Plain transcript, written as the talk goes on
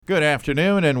Good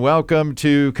afternoon and welcome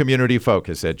to Community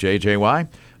Focus at JJY.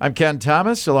 I'm Ken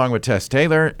Thomas along with Tess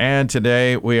Taylor, and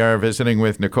today we are visiting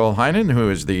with Nichole Heinen, who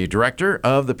is the director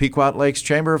of the Pequot Lakes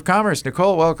Chamber of Commerce.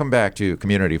 Nichole, welcome back to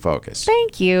Community Focus.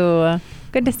 Thank you.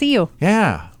 Good to see you.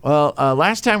 Yeah. Well,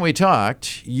 last time we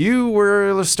talked, you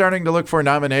were starting to look for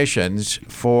nominations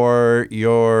for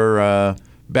your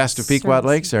Best of Pequot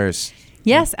Lakes.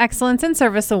 Yes, Excellence in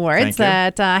Service Awards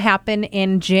that happen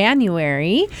in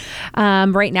January.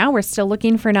 Right now, we're still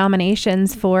looking for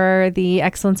nominations for the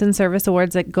Excellence in Service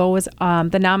Awards that goes.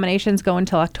 The nominations go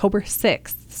until October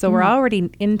 6th. So we're already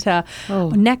into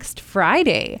next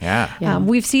Friday. Yeah.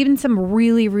 We've seen some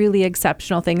really, really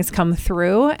exceptional things come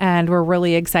through, and we're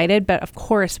really excited. But of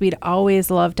course, we'd always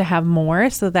love to have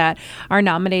more so that our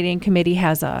nominating committee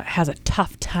has a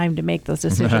tough time to make those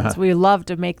decisions. We love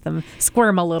to make them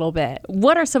squirm a little bit.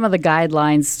 What are some of the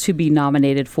guidelines to be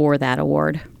nominated for that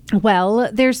award? Well,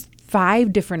 there's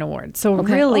 5 different awards. So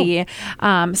really,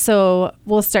 so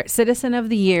we'll start Citizen of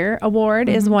the Year Award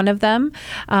is one of them.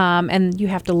 And you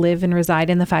have to live and reside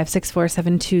in the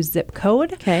 56472 zip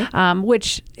code. Okay.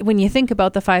 Which, when you think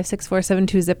about the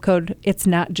 56472 zip code, it's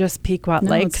not just Pequot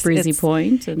Lakes. It's Breezy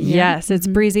Point. Yes, it's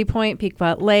Breezy Point,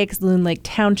 Pequot Lakes, Loon Lake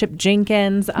Township,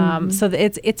 Jenkins. So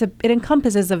it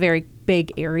encompasses a very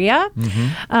big area.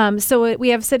 So we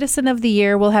have Citizen of the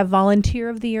Year. We'll have Volunteer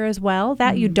of the Year as well.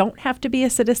 That you don't have to be a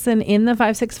citizen in the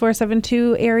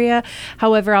 56472 area.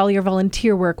 However, all your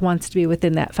volunteer work wants to be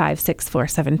within that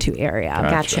 56472 area.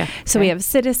 Gotcha. So we have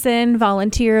Citizen,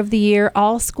 Volunteer of the Year,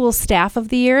 All School Staff of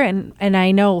the Year, and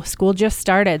I know school just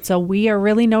started, so we are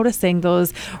really noticing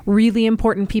those really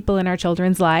important people in our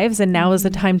children's lives, and now is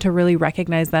the time to really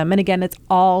recognize them. And again, it's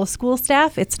all school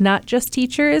staff. It's not just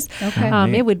teachers.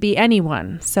 It would be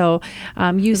anyone. So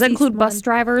does that include bus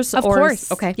drivers? Of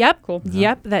course. Okay. Yep. Cool.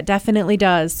 Yep. That definitely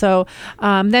does. So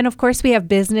then, of course, we have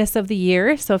Business of the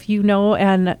Year. So if you know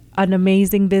an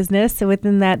amazing business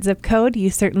within that zip code, you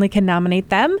certainly can nominate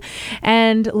them.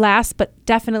 And last but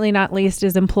definitely not least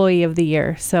is Employee of the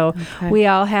Year. So we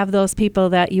all have those people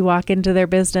that you walk into their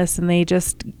business and they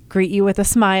just greet you with a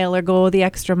smile or go the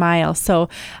extra mile. So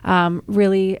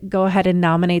really go ahead and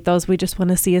nominate those. We just want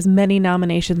to see as many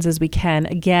nominations as we can.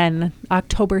 Again,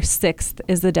 October 6th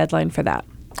is the deadline for that.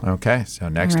 Okay, so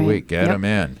next week, get them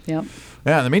in. Yep.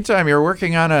 Yeah, in the meantime, you're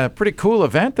working on a pretty cool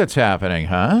event that's happening,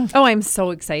 huh? Oh, I'm so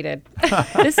excited.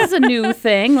 This is a new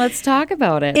thing. Let's talk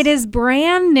about it. It is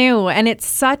brand new, and it's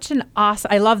such an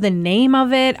awesome... I love the name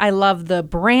of it. I love the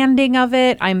branding of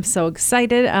it. I'm so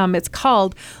excited. It's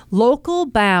called Local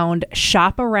Bound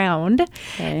Shop Around,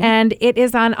 and it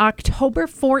is on October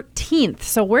 14th.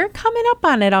 So we're coming up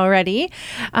on it already,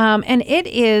 and it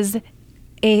is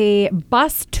a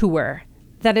bus tour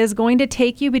that is going to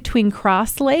take you between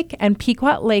Cross Lake and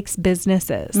Pequot Lakes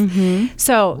businesses.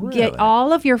 So get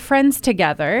all of your friends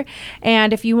together,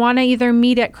 and if you want to either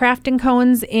meet at Craft and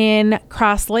Cones in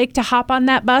Cross Lake to hop on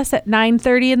that bus at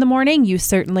 9:30 in the morning, you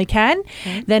certainly can.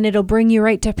 Then it'll bring you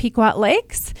right to Pequot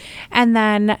Lakes, and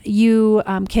then you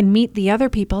can meet the other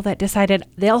people that decided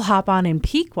they'll hop on in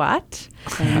Pequot.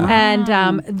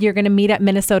 And you're going to meet at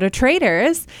Minnesota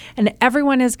Traders, and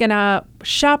everyone is going to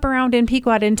shop around in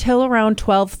Pequot until around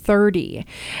 12:30.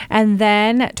 And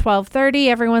then at 12:30,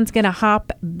 everyone's going to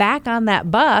hop back on that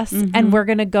bus, and we're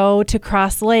going to go to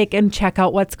Cross Lake and check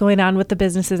out what's going on with the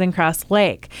businesses in Cross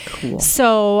Lake. Cool.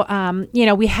 So,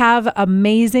 we have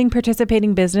amazing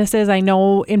participating businesses. I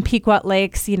know in Pequot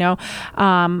Lakes,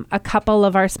 a couple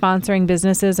of our sponsoring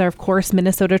businesses are, of course,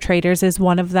 Minnesota Traders is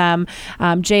one of them.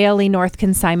 JLE North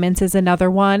Consignments is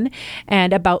another one,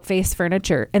 and About Face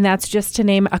Furniture. And that's just to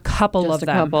name a couple of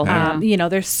them.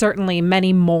 There's certainly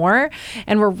many more,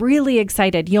 and we're really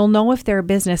excited. You'll know if they're a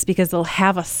business because they'll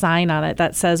have a sign on it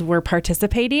that says we're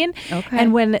participating.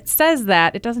 And when it says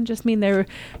that, it doesn't just mean they're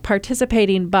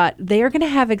participating, but they are going to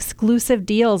have exclusive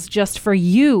deals just for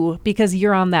you because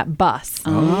you're on that bus.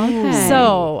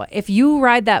 So if you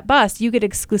ride that bus, you get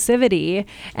exclusivity,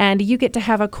 and you get to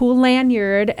have a cool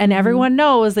lanyard, and everyone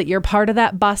knows that you're part of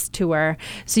that bus tour.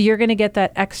 So you're going to get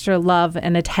that extra love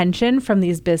and attention from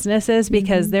these businesses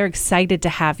because they're excited to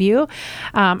have you.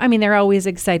 They're always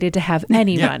excited to have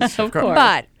anyone. Yes, of course.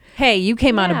 But hey, you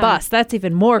came on a bus. That's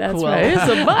even more cool. Right. It's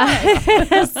a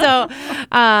bus. So,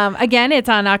 again, it's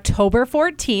on October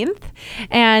 14th.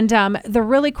 And the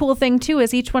really cool thing, too,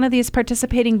 is each one of these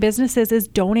participating businesses is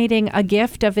donating a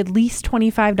gift of at least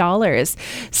 $25.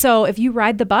 So if you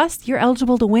ride the bus, you're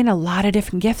eligible to win a lot of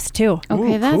different gifts, too.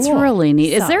 Okay, Ooh, that's cool. really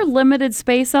neat. Is So- there limited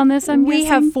space on this? We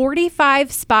have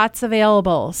 45 spots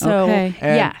available. So, Okay.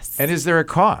 yes. And is there a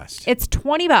cost? It's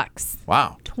 $20.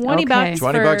 Wow. 20 Okay. bucks.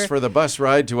 20 bucks for the bus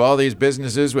ride to all these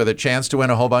businesses with a chance to win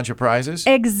a whole bunch of prizes?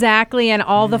 Exactly, and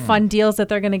all the fun deals that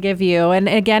they're going to give you. And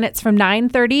again, it's from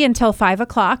 9:30 until 5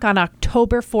 o'clock on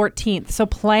October 14th. So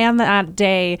plan that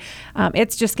day.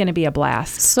 It's just going to be a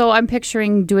blast. So I'm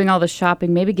picturing doing all the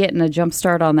shopping, maybe getting a jump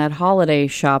start on that holiday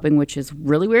shopping, which is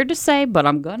really weird to say, but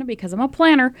I'm going to because I'm a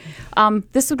planner.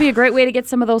 This would be a great way to get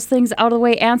some of those things out of the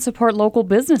way and support local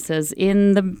businesses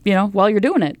in the, while you're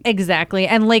doing it. Exactly.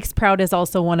 And Lakes Proud is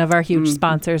also one of our huge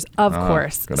sponsors, of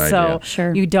course. good So idea.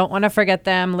 Sure. you don't want to forget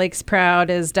them. Lakes Proud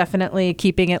is definitely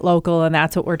keeping it local, and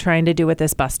that's what we're trying to do with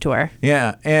this bus tour.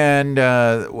 Yeah, and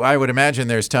I would imagine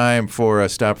there's time for a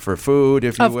stop for food,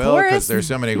 if you Of will, course. because there's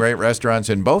so many great restaurants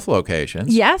in both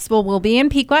locations. Yes, well, we'll be in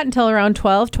Pequot until around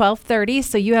 12:30,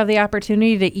 so you have the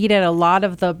opportunity to eat at a lot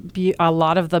of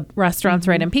the restaurants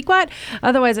right in Pequot.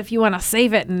 Otherwise, if you want to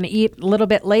save it and eat a little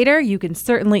bit later, you can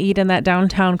certainly eat in that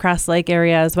downtown Cross Lake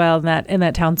area as well, in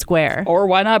that town square. Or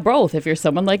why not both if you're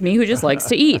someone like me who just likes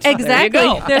to eat? Exactly. There you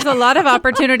go. There's a lot of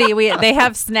opportunity. They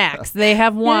have snacks, they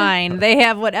have wine, they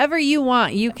have whatever you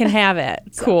want. You can have it.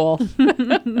 Cool.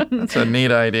 That's a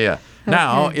neat idea.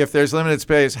 Now, if there's limited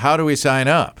space, how do we sign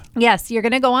up? Yes, you're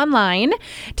going to go online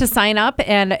to sign up.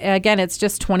 And again, it's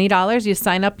just $20. You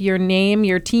sign up your name,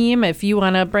 your team. If you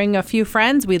want to bring a few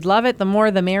friends, we'd love it. The more,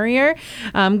 the merrier.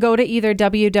 Go to either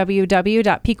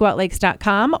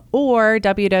www.pequotlakes.com or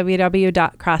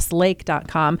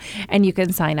www.crosslake.com and you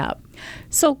can sign up.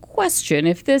 So, question,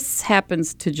 if this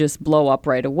happens to just blow up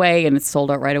right away and it's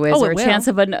sold out right away, is Oh, there it a chance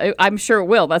of I'm sure it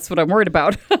will. That's what I'm worried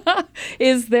about.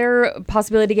 Is there a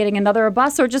possibility of getting another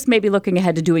bus or just maybe looking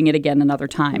ahead to doing it again another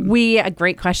time? A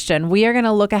great question. We are going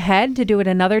to look ahead to do it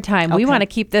another time. We Okay. want to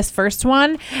keep this first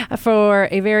one for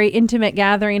a very intimate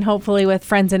gathering, hopefully with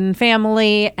friends and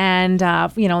family and,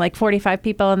 like 45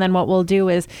 people. And then what we'll do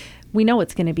is we know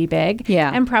it's going to be big.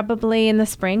 Yeah. And probably in the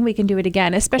spring we can do it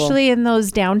again, especially in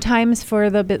those downtimes for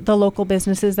the local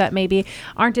businesses that maybe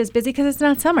aren't as busy because it's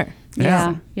not summer.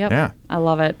 Yeah. Yep. Yeah. I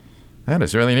love it. That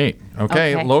is really neat.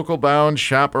 Okay, local bound,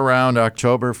 shop around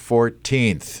October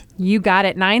 14th. You got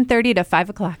it. 9:30 to 5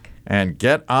 o'clock. And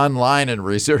get online and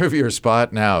reserve your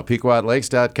spot now.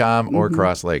 PequotLakes.com or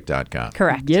CrossLake.com.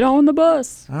 Correct. Get on the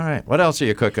bus. All right. What else are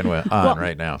you cooking on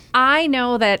right now? I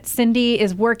know that Cindy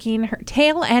is working her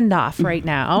tail end off right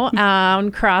now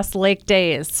on Cross Lake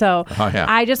Days. So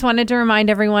I just wanted to remind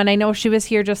everyone, I know she was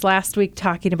here just last week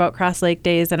talking about Cross Lake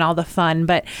Days and all the fun,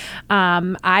 but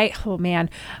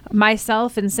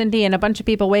myself and Cindy and a bunch of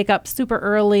people wake up super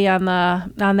early on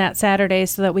that Saturday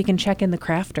so that we can check in the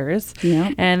crafters.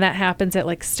 Yeah. And that happens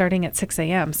at starting at 6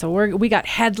 a.m. So we got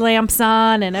headlamps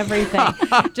on and everything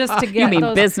just to get You mean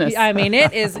those, business. I mean,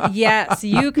 it is, yes.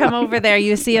 You come over there,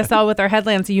 you see us all with our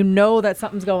headlamps, you know that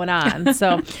something's going on.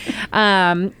 So,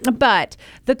 but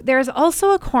there's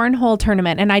also a cornhole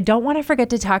tournament, and I don't want to forget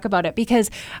to talk about it because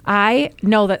I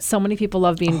know that so many people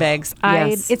love beanbags.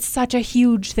 Yes. It's such a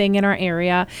huge thing in our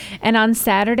area. And on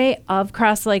Saturday of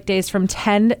Cross Lake Days from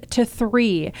 10 to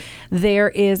 3, there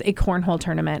is a cornhole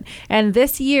tournament. And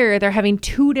this year, they're having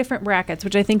 2 different brackets,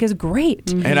 which I think is great.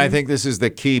 Mm-hmm. And I think this is the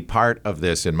key part of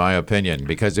this, in my opinion,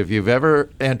 because if you've ever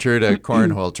entered a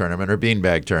cornhole tournament or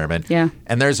beanbag tournament, Yeah.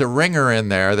 and there's a ringer in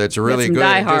there that's really some good,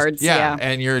 and diehards, yeah.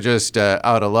 and you're just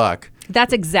out of luck.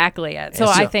 That's exactly it. So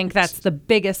I think that's the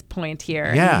biggest point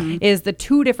here. Yeah. Is the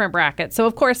 2 different brackets. So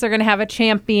of course they're going to have a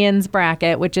champions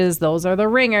bracket, which is those are the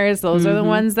ringers. Those are the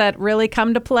ones that really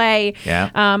come to play. Yeah.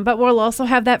 But we'll also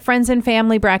have that friends and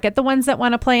family bracket, the ones that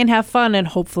want to play and have fun and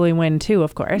hopefully win too,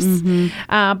 of course.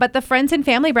 But the friends and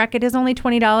family bracket is only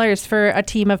 $20 for a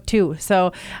team of 2.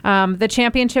 So the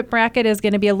championship bracket is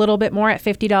going to be a little bit more at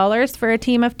 $50 for a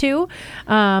team of 2.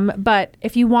 But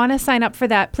if you want to sign up for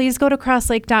that, please go to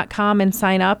crosslake.com and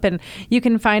sign up, and you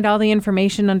can find all the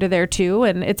information under there too.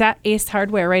 And it's at Ace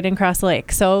Hardware right in Cross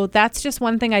Lake. So that's just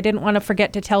one thing I didn't want to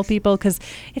forget to tell people because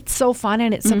it's so fun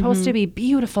and it's supposed to be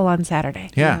beautiful on Saturday.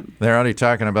 Yeah, they're already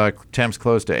talking about temps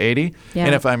close to 80. Yeah.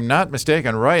 And if I'm not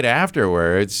mistaken, right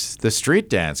afterwards, the street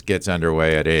dance gets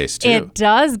underway at Ace, too. It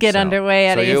does get underway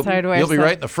at Ace Hardware. You'll be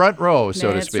right in the front row, so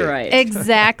to That's speak. right.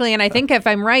 Exactly. And I think if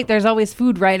I'm right, there's always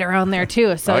food right around there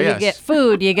too. So yes. you get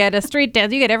food, you get a street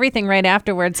dance, you get everything right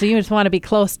afterwards. So you just want to be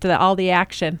close to all the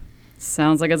action.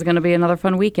 Sounds like it's going to be another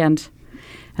fun weekend.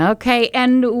 Okay,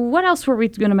 and what else were we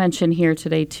going to mention here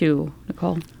today, too,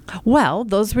 Nicole? Well,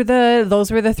 those were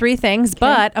the three things.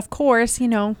 But of course,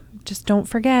 just don't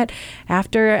forget,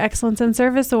 after Excellence in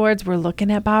Service Awards, we're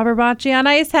looking at Bobber Bocce on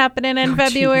Ice happening in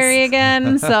February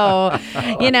again. So,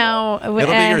 It'll be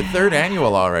your third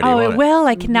annual already. Oh, won't it will.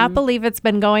 I cannot believe it's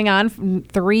been going on for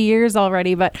 3 years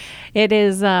already, but it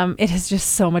is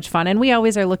just so much fun. And we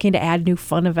always are looking to add new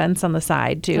fun events on the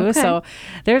side too. Okay. So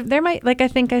there might, like I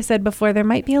think I said before, there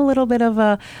might be a little bit of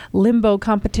a limbo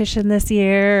competition this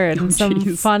year and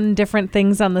some fun different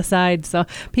things on the side. So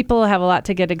people will have a lot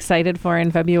to get excited for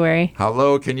in February. How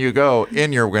low can you go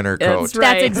in your winter coat? That's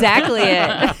right. That's exactly it.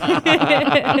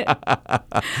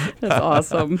 That's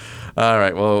awesome. All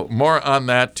right. Well, more on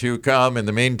that to come. In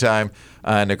the meantime,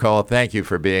 Nichole, thank you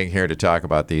for being here to talk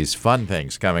about these fun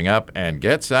things coming up. And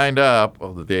get signed up.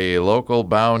 The local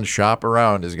bound shop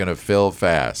around is going to fill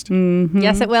fast.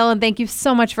 Yes, it will. And thank you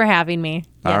so much for having me.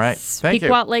 All right. Thank you.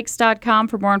 PequotLakes.com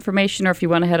for more information, or if you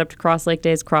want to head up to Cross Lake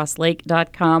Days,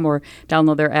 crosslake.com, or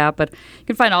download their app. But you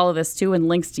can find all of this, too, and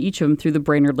links to each of them through the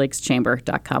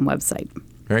BrainerdLakesChamber.com website.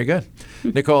 Very good.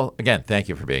 Nichole, again, thank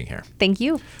you for being here. Thank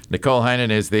you. Nichole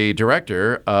Heinen is the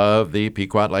director of the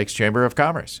Pequot Lakes Chamber of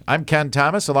Commerce. I'm Ken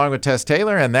Thomas, along with Tess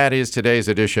Taylor, and that is today's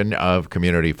edition of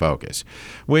Community Focus.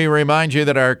 We remind you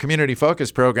that our Community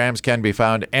Focus programs can be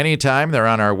found anytime. They're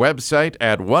on our website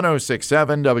at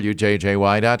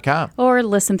 1067wjjy.com. Or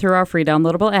listen through our free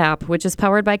downloadable app, which is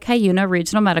powered by Cuyuna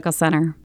Regional Medical Center.